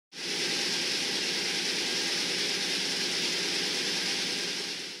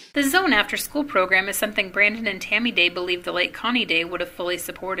The Zone after-school program is something Brandon and Tammy Day believe the late Connie Day would have fully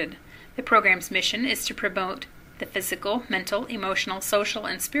supported. The program's mission is to promote the physical, mental, emotional, social,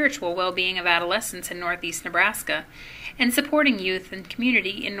 and spiritual well-being of adolescents in Northeast Nebraska, and supporting youth and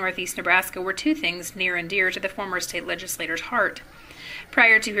community in Northeast Nebraska were two things near and dear to the former state legislator's heart.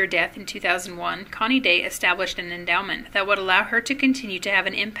 Prior to her death in 2001, Connie Day established an endowment that would allow her to continue to have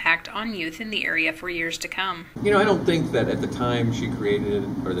an impact on youth in the area for years to come. You know, I don't think that at the time she created it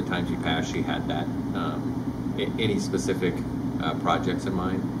or the time she passed, she had that any specific projects in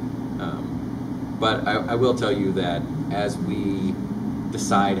mind. But I will tell you that as we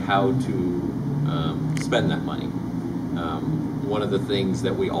decide how to spend that money, one of the things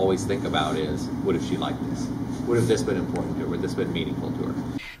that we always think about is, what if she liked this? Would have this been important to her? Would this been meaningful to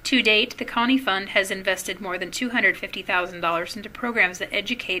her? To date, the Connie Fund has invested more than $250,000 into programs that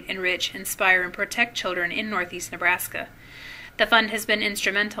educate, enrich, inspire, and protect children in Northeast Nebraska. The fund has been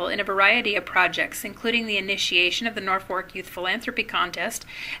instrumental in a variety of projects, including the initiation of the Norfolk Youth Philanthropy Contest,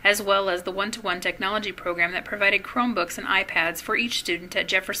 as well as the one-to-one technology program that provided Chromebooks and iPads for each student at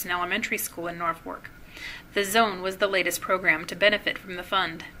Jefferson Elementary School in Norfolk. The Zone was the latest program to benefit from the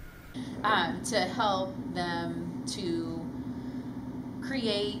fund. To help them to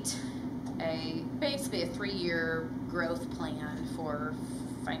create basically a 3-year growth plan for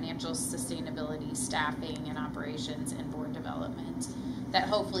financial sustainability, staffing and operations, and board development that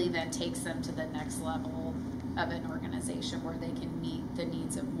hopefully then takes them to the next level of an organization where they can meet the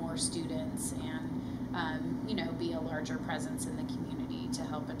needs of more students and be a larger presence in the community to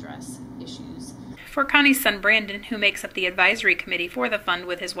help address issues. For Connie's son Brandon, who makes up the advisory committee for the fund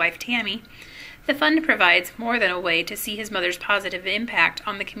with his wife Tammy, the fund provides more than a way to see his mother's positive impact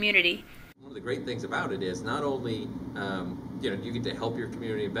on the community. One of the great things about it is not only you get to help your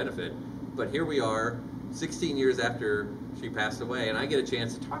community and benefit, but here we are 16 years after she passed away, and I get a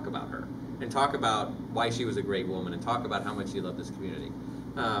chance to talk about her and talk about why she was a great woman and talk about how much she loved this community.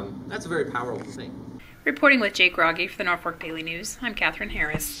 That's a very powerful thing. Reporting with Jake Rogge for the Norfolk Daily News, I'm Catherine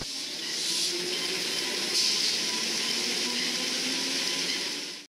Harris.